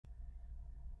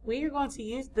We are going to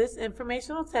use this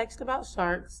informational text about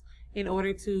sharks in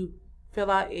order to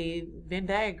fill out a Venn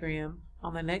diagram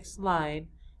on the next slide,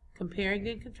 comparing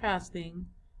and contrasting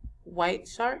great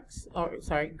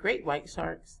white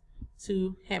sharks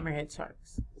to hammerhead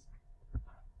sharks.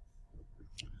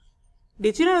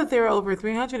 Did you know that there are over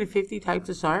 350 types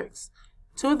of sharks?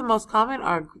 Two of the most common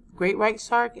are great white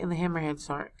shark and the hammerhead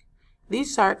shark.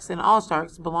 These sharks and all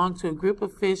sharks belong to a group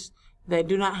of fish that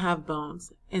do not have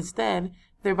bones. Instead,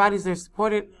 their bodies are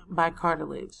supported by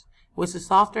cartilage, which is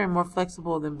softer and more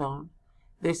flexible than bone.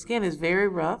 Their skin is very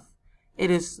rough. It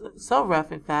is so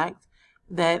rough, in fact,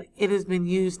 that it has been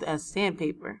used as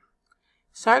sandpaper.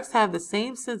 Sharks have the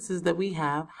same senses that we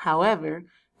have. However,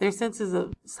 their senses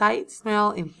of sight,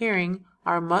 smell, and hearing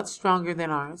are much stronger than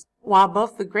ours. While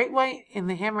both the great white and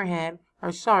the hammerhead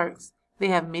are sharks, they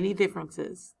have many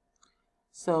differences.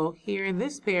 So here in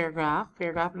this paragraph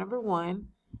number 1,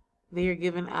 they are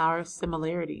given our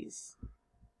similarities.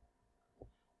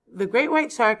 The great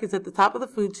white shark is at the top of the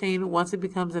food chain once it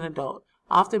becomes an adult,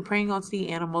 often preying on sea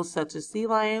animals such as sea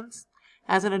lions.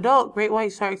 As an adult, great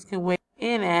white sharks can weigh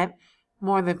in at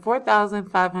more than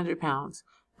 4,500 pounds.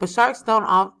 But sharks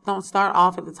don't start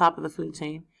off at the top of the food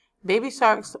chain. Baby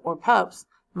sharks or pups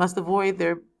must avoid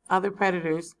their other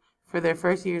predators for their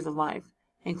first years of life,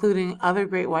 including other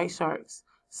great white sharks.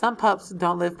 Some pups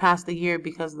don't live past a year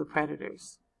because of the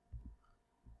predators.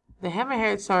 The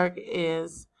hammerhead shark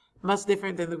is much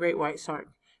different than the great white shark.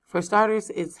 For starters,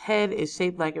 its head is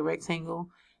shaped like a rectangle,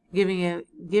 giving it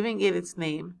its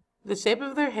name. The shape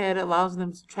of their head allows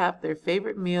them to trap their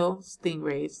favorite meal,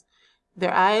 stingrays.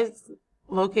 Their eyes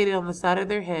located on the side of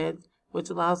their head, which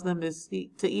allows them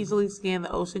to easily scan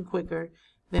the ocean quicker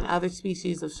than other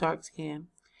species of sharks can.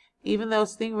 Even though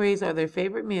stingrays are their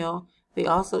favorite meal, they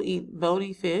also eat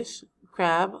bony fish,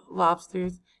 crab,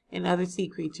 lobsters, and other sea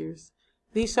creatures.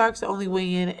 These sharks only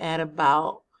weigh in at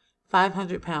about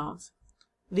 500 pounds.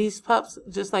 These pups,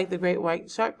 just like the great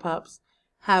white shark pups,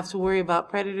 have to worry about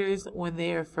predators when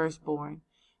they are first born.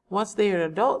 Once they are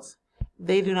adults,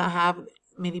 they do not have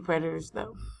many predators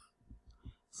though.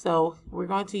 So we're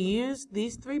going to use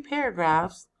these 3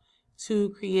 paragraphs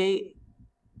to create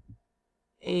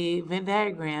a Venn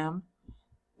diagram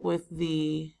with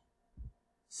the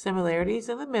similarities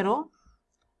in the middle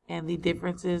and the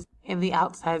differences in the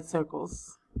outside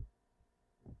circles.